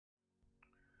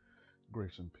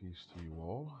Grace and peace to you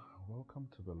all. Welcome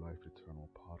to the Life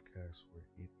Eternal podcast, where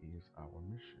it is our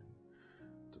mission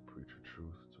to preach the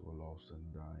truth to a lost and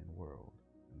dying world.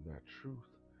 And that truth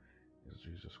is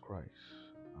Jesus Christ.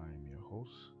 I am your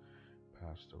host,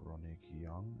 Pastor Roniki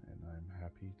Young, and I'm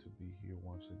happy to be here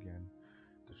once again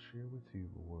to share with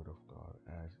you the Word of God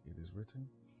as it is written,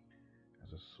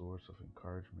 as a source of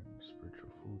encouragement and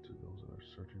spiritual food to those that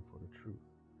are searching for the truth.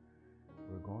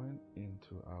 We're going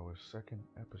into our second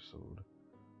episode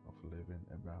of Living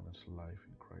a Balanced Life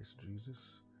in Christ Jesus,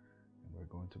 and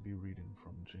we're going to be reading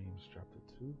from James chapter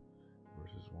 2,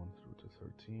 verses 1 through to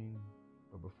 13.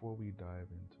 But before we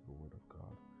dive into the Word of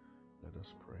God, let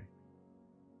us pray.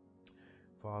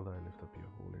 Father, I lift up your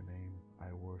holy name.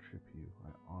 I worship you,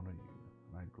 I honor you,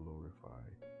 and I glorify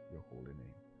your holy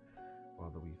name.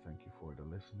 Father, we thank you for the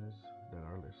listeners that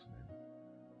are listening.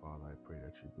 Father, I pray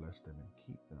that you bless them and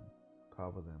keep them,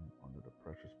 cover them under the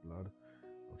precious blood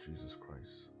of Jesus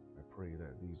Christ. I pray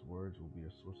that these words will be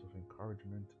a source of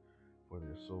encouragement for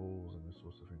their souls and a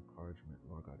source of encouragement,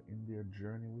 Lord God, in their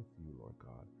journey with you, Lord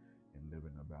God, in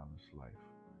living a balanced life.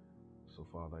 So,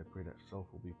 Father, I pray that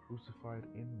self will be crucified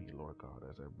in me, Lord God,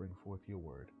 as I bring forth your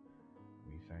word.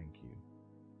 We thank you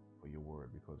for your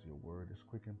word, because your word is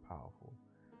quick and powerful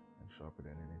and sharper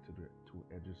than any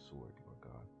two-edged sword, Lord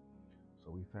God. So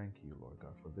we thank you, Lord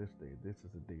God, for this day. This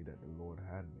is a day that the Lord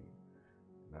had made,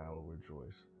 and I will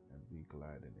rejoice and be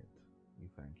glad in it. We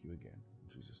thank you again. In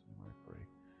Jesus' name I pray.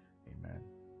 Amen.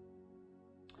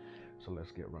 So let's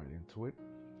get right into it.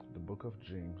 The book of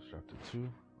James, chapter 2,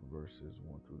 verses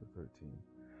 1 through to 13.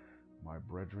 My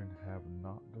brethren, have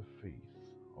not the faith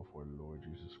of our Lord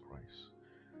Jesus Christ,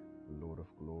 the Lord of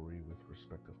glory, with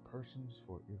respect of persons.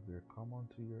 For if there come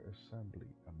unto your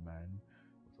assembly a man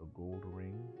with a gold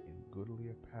ring in goodly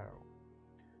apparel,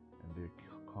 and there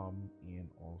come in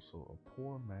also a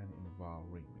poor man in vile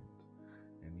raiment,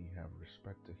 and ye have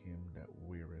respect to him that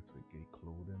weareth a gay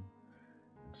clothing,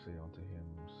 and say unto him,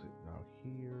 sit thou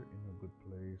here in a good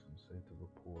place, and say to the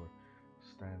poor,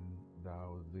 stand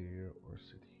thou there, or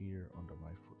sit here under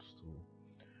my footstool.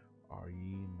 Are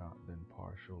ye not then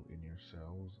partial in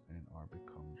yourselves, and are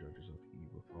become judges of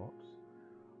evil thoughts?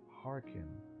 Hearken,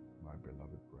 my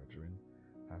beloved brethren,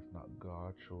 hath not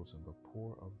God chosen the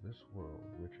poor of this world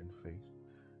rich in faith,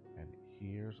 and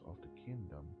heirs of the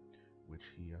kingdom which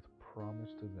he hath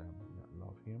promised to them that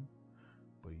love him?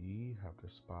 But ye have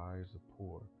despised the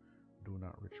poor. Do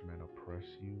not rich men oppress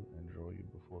you and draw you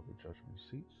before the judgment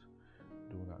seats?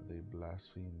 Do not they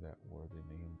blaspheme that worthy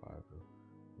name by the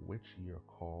which ye are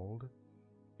called?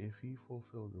 If ye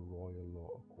fulfill the royal law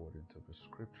according to the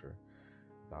scripture,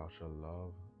 thou shalt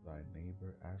love thy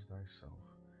neighbor as thyself,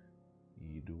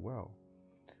 ye do well.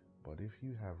 But if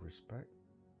you have respect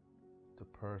to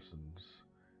persons,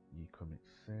 ye commit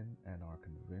sin and are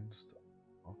convinced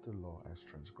of the law as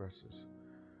transgressors.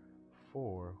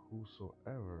 For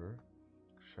whosoever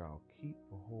shall keep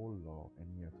the whole law and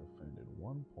yet offend in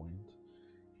one point,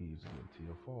 he is guilty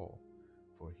of all.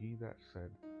 For he that said,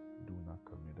 do not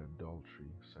commit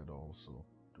adultery, said also,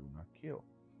 do not kill.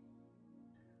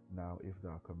 Now if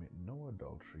thou commit no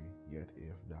adultery, yet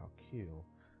if thou kill,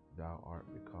 thou art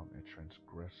become a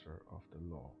transgressor of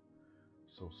the law.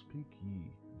 So speak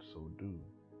ye, and so do,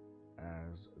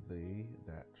 as they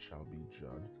that shall be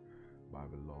judged by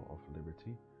the law of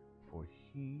liberty. For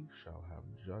he shall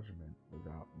have judgment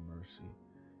without mercy.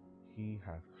 He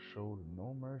hath showed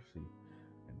no mercy,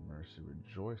 and mercy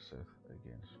rejoiceth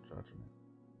against judgment.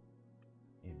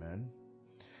 Amen.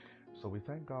 So we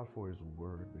thank God for his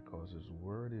word, because his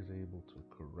word is able to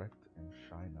correct and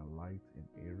shine a light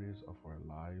in areas of our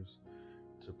lives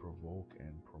to provoke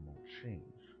and promote change.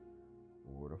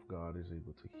 The word of God is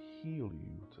able to heal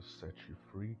you, to set you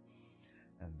free,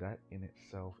 and that in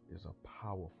itself is a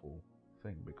powerful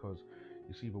thing, because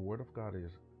you see, the word of God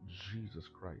is Jesus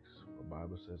Christ. The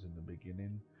Bible says, in the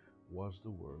beginning was the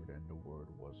Word, and the Word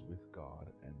was with God,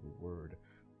 and the Word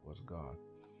was God.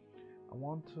 I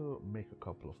want to make a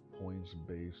couple of points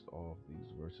based off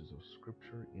these verses of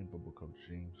scripture in the book of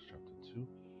James chapter 2,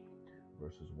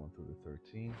 verses 1 through to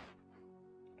 13.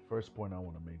 First point I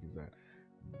want to make is that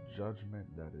judgment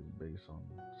that is based on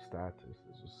status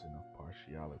is a sin of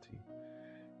partiality.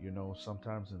 You know,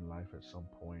 sometimes in life at some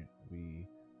point we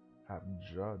have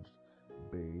judged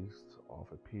based off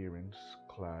appearance,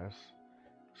 class,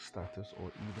 status,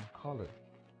 or even color.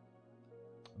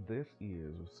 This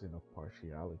is a sin of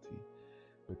partiality,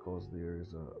 because there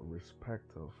is a respect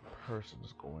of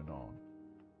persons going on.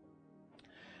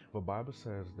 The Bible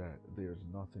says that there's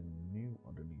nothing new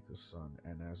underneath the sun,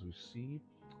 and as we see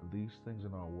these things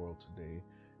in our world today,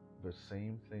 the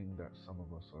same thing that some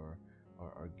of us are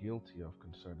are guilty of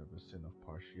concerning the sin of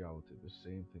partiality, the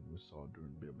same thing we saw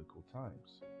during biblical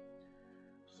times.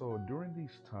 So during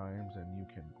these times, and you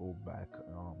can go back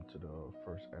to the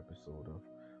first episode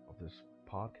of this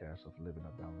podcast of Living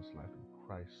a Balanced Life in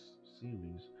Christ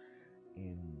series,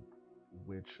 in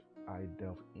which I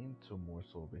delve into more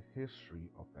so the history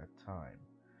of that time.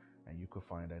 And you could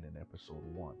find that in episode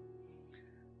 1.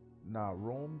 Now,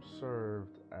 Rome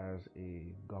served as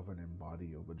a governing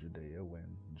body over Judea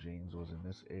when James was in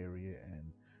this area,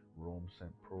 and Rome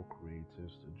sent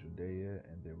procurators to Judea,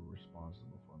 and they were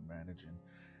responsible for managing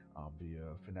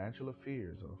the financial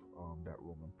affairs of that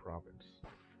Roman province.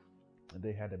 And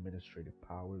they had administrative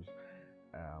powers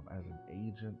as an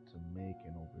agent to make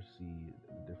and oversee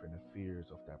the different affairs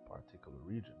of that particular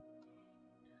region.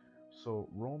 So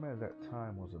Rome at that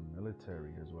time was a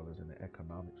military as well as an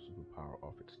economic superpower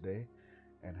of its day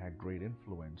and had great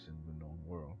influence in the known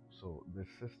world. So this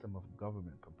system of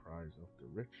government comprised of the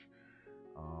rich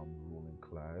ruling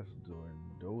class during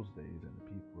those days, and the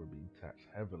people were being taxed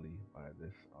heavily by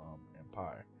this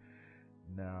empire.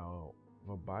 Now,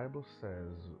 the Bible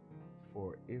says,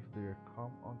 "For if there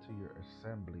come unto your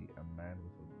assembly a man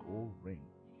with a gold ring,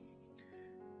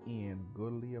 in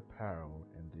goodly apparel,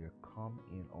 and there come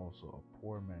in also a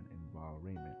poor man in vile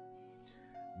raiment."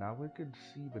 Now we can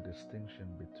see the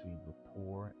distinction between the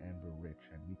poor and the rich,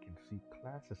 and we can see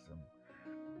classism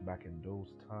back in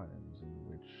those times in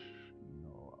which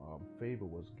favor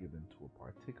was given to a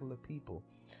particular people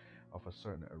of a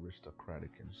certain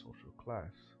aristocratic and social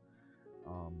class.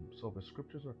 So the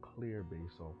scriptures are clear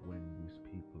based off when these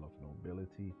people of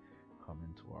nobility come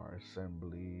into our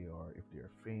assembly, or if they're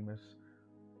famous,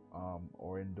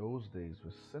 or in those days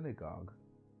the synagogue,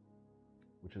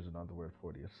 which is another word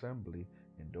for the assembly.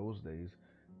 In those days,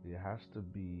 there has to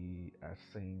be, as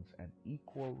saints, an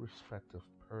equal respect of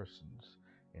persons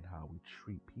in how we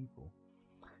treat people.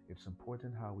 It's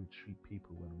important how we treat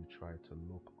people when we try to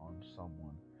look on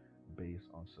someone based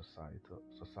on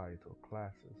societal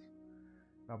classes.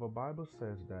 Now, the Bible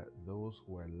says that those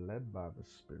who are led by the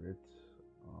Spirit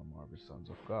are the sons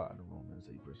of God, Romans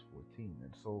 8 verse 14.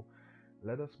 And so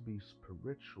let us be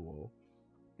spiritual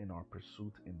in our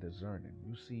pursuit in discerning.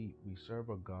 You see, we serve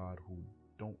a God who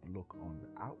don't look on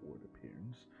the outward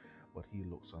appearance, but he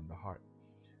looks on the heart.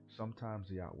 Sometimes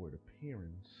the outward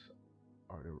appearance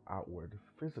or the outward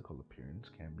physical appearance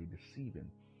can be deceiving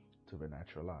to the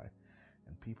natural eye,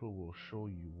 and people will show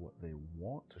you what they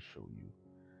want to show you.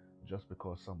 Just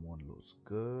because someone looks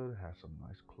good, has some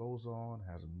nice clothes on,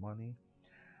 has money,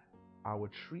 our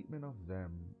treatment of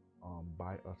them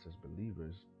by us as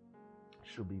believers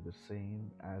should be the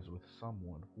same as with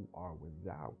someone who are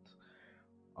without,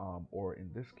 or in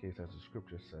this case, as the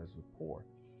scripture says, the poor.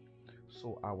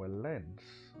 So our lens,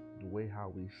 the way how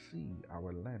we see,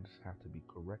 our lens have to be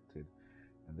corrected,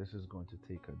 and this is going to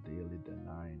take a daily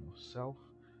denying of self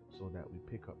so that we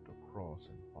pick up the cross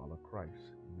and follow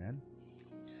Christ. Amen.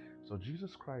 So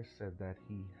Jesus Christ said that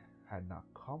he had not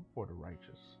come for the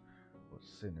righteous, but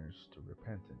sinners to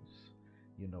repentance.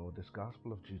 This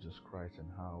gospel of Jesus Christ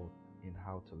and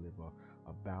how to live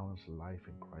a balanced life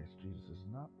in Christ Jesus is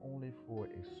not only for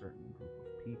a certain group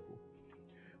of people,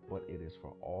 but it is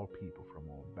for all people from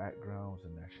all backgrounds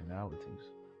and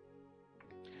nationalities.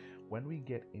 When we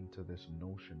get into this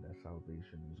notion that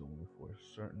salvation is only for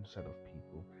a certain set of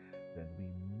people, then we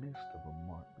miss the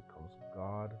mark, because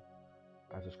God,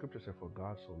 as the scripture said, "For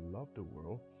God so loved the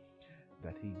world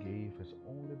that he gave his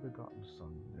only begotten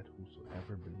Son, that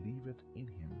whosoever believeth in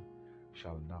him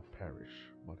shall not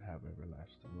perish, but have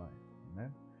everlasting life."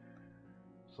 Amen.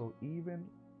 So even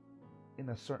in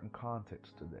a certain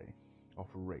context today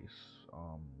of race,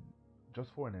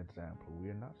 just for an example, we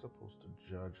are not supposed to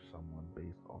judge someone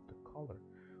based off the color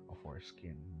of our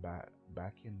skin.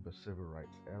 Back in the civil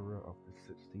rights era of the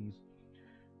 60s,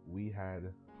 we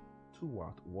had two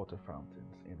water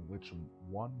fountains, in which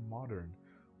one modern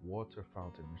water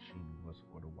fountain machine was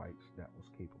for the whites that was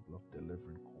capable of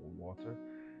delivering cold water,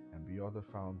 and the other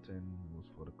fountain was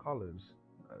for the colors,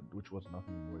 which was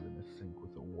nothing more than a sink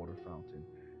with a water fountain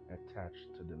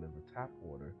attached to deliver tap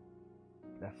water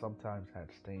that sometimes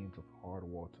had stains of hard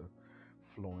water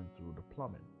flowing through the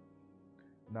plumbing.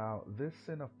 Now, this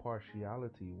sin of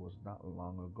partiality was not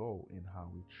long ago in how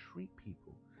we treat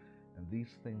people, and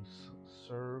these things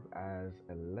serve as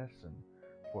a lesson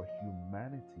for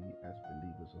humanity as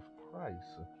believers of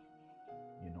Christ,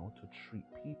 to treat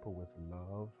people with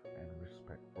love and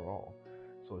respect for all.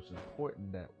 So it's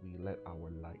important that we let our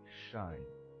light shine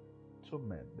to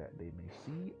men, that they may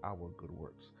see our good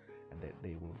works and that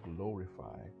they will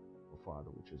glorify the Father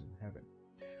which is in heaven.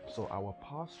 So our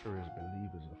posture as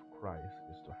believers of Christ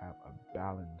is to have a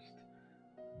balanced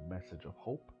message of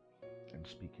hope and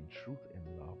speaking truth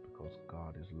in love because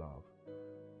God is love.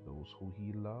 Those who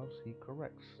he loves, he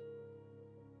corrects.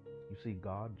 You see,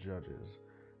 God judges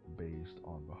based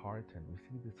on the heart, and we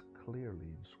see this clearly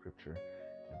in scripture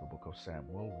in the book of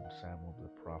Samuel when Samuel the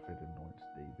prophet anoints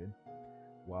David.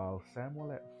 While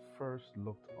Samuel at first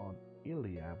looked on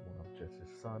Eliab, one of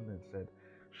Jesse's sons, and said,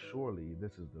 "Surely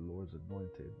this is the Lord's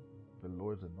anointed. The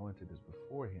Lord's anointed is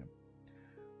before him."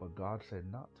 But God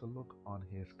said not to look on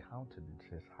his countenance,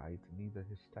 his height, neither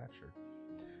his stature.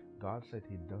 God said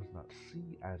he does not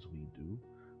see as we do,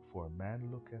 for a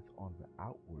man looketh on the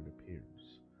outward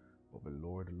appearance, but the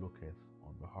Lord looketh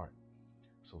on the heart.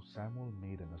 So Samuel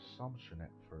made an assumption at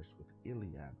first with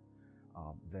Eliab.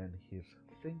 Then his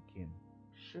thinking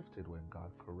shifted when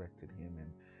God corrected him,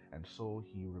 and so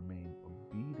he remained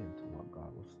obedient to what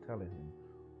God was telling him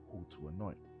who to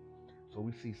anoint. So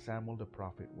we see Samuel the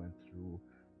prophet went through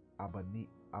Abinadab,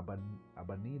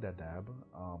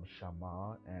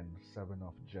 Shammah, and 7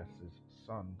 of Jesse's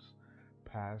sons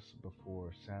passed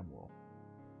before Samuel.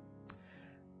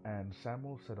 And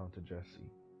Samuel said unto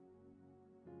Jesse,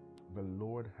 "The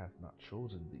Lord hath not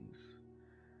chosen these."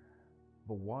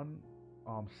 The one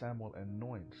Samuel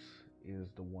anoints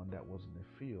is the one that was in the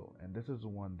field, and this is the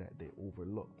one that they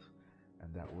overlooked,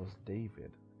 and that was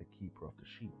David, the keeper of the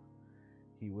sheep.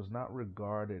 He was not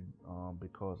regarded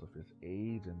because of his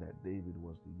age and that David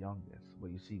was the youngest. But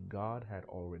you see, God had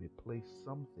already placed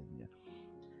something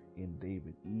in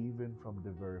David, even from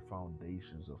the very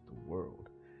foundations of the world.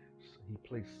 So he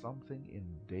placed something in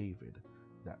David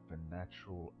that the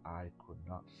natural eye could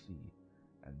not see,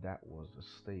 and that was the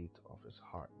state of his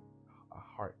heart, a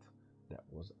heart that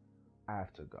was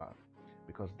after God,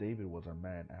 because David was a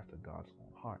man after God's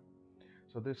own heart.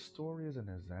 So this story is an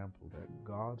example that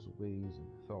God's ways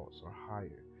and thoughts are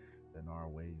higher than our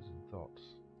ways and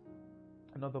thoughts.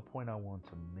 Another point I want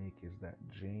to make is that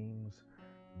James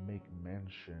make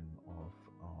mention of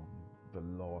the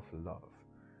law of love.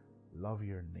 Love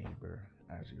your neighbor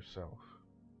as yourself.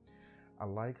 I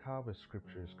like how the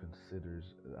scriptures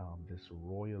considers this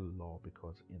royal law,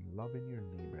 because in loving your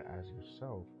neighbor as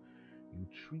yourself, you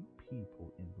treat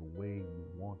people in the way you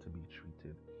want to be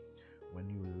treated. When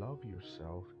you love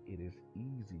yourself, it is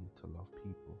easy to love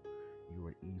people. You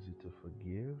are easy to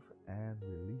forgive and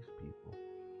release people.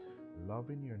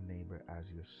 Loving your neighbor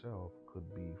as yourself could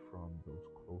be from those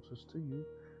closest to you,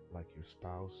 like your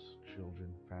spouse,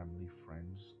 children, family,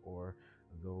 friends, or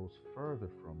those further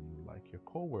from you, like your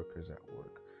co-workers at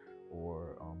work,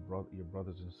 or your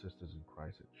brothers and sisters in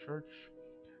Christ at church,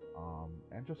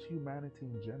 and just humanity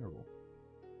in general.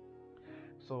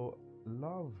 So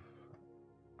love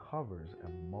covers a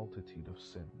multitude of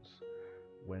sins.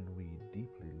 When we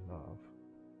deeply love,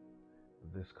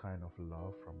 this kind of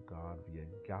love from God, the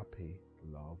agape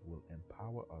love, will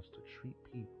empower us to treat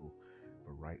people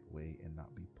the right way and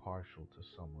not be partial to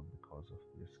someone because of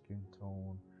their skin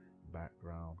tone,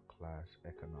 background, class,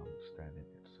 economic standing,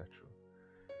 etc.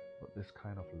 But this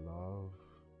kind of love,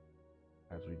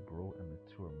 as we grow and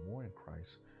mature more in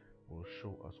Christ, will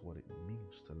show us what it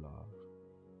means to love.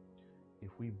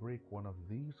 If we break one of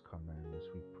these commandments,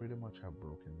 we pretty much have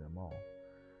broken them all.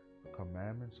 The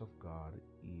commandments of God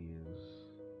is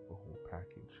the whole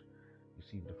package. You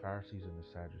see, the Pharisees and the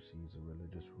Sadducees, the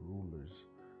religious rulers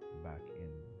back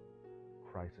in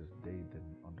Christ's day,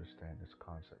 didn't understand this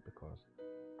concept, because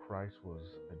Christ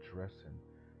was addressing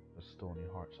the stony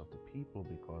hearts of the people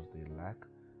because they lack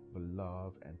the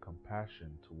love and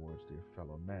compassion towards their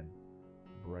fellow men,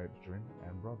 brethren,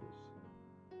 and brothers.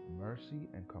 Mercy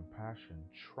and compassion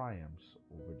triumphs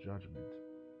over judgment.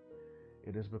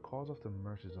 It is because of the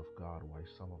mercies of God why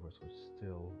some of us are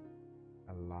still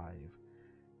alive,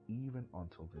 even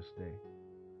until this day.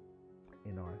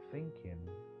 In our thinking,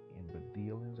 in the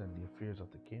dealings and the affairs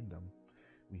of the kingdom,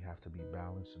 we have to be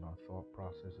balanced in our thought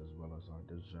process as well as our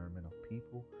discernment of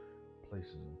people,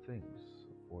 places, and things.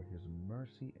 For his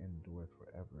mercy endureth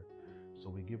forever. So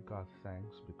we give God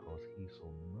thanks because he is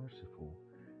so merciful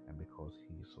and because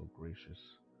he is so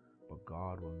gracious. But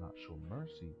God will not show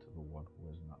mercy to the one who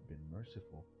has not been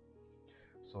merciful.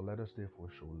 So let us therefore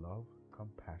show love,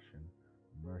 compassion,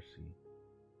 mercy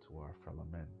to our fellow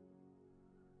men.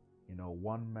 You know,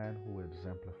 one man who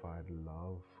exemplified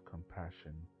love,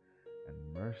 compassion,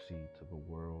 and mercy to the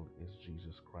world is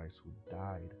Jesus Christ, who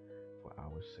died for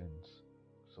our sins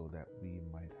so that we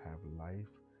might have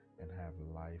life and have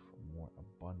life more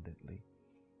abundantly,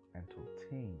 and to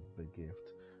obtain the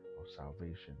gift of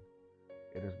salvation.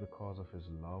 It is because of his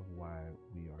love why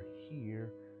we are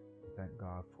here. Thank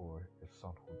God for his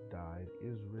son who died,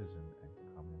 is risen,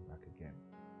 and coming back again.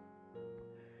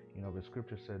 The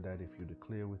scripture said that if you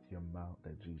declare with your mouth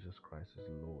that Jesus Christ is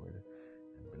Lord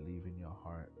and believe in your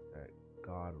heart that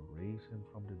God raised him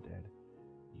from the dead,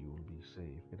 you will be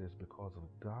saved. It is because of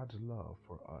God's love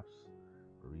for us,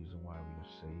 the reason why we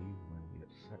are saved when we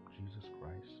accept Jesus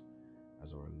Christ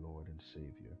as our Lord and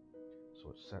Savior.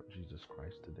 So accept Jesus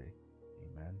Christ today.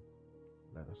 Amen.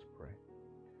 Let us pray.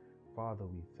 Father,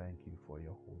 we thank you for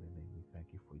your holy name. We thank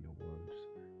you for your words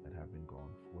that have been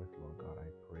gone forth. Lord God, I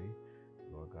pray,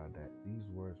 Lord God, that these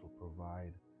words will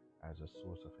provide as a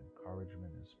source of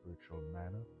encouragement in spiritual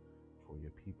manner for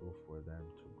your people, for them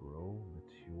to grow,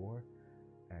 mature,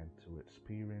 and to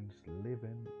experience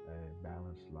living a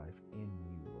balanced life in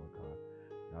you, Lord God.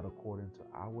 Not according to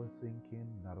our thinking,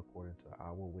 not according to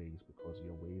our ways, because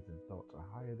your ways and thoughts are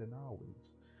higher than our ways.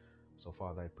 So,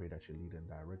 Father, I pray that you lead and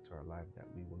direct our life, that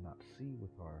we will not see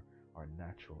with our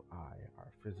natural eye,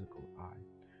 our physical eye.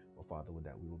 But, Father,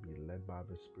 that we will be led by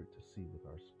the Spirit to see with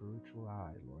our spiritual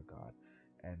eye, Lord God,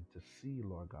 and to see,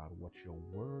 Lord God, what your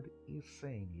word is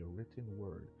saying, your written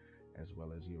word, as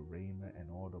well as your rhema and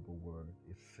audible word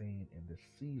is saying in this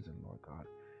season, Lord God,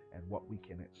 and what we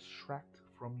can extract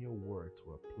from your word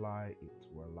to apply it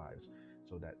to our lives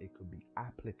so that it could be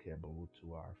applicable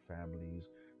to our families,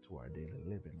 to our daily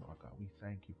living, Lord God. We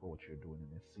thank you for what you're doing in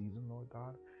this season, Lord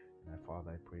God. And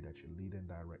Father, I pray that you lead and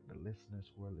direct the listeners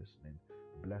who are listening.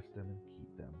 Bless them and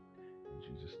keep them. In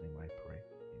Jesus' name I pray.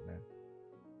 Amen.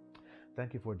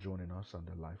 Thank you for joining us on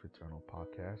the Life Eternal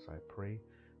podcast. I pray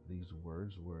these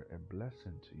words were a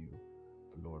blessing to you.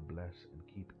 The Lord bless and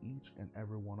keep each and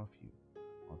every one of you.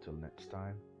 Until next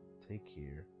time, take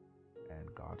care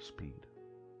and Godspeed.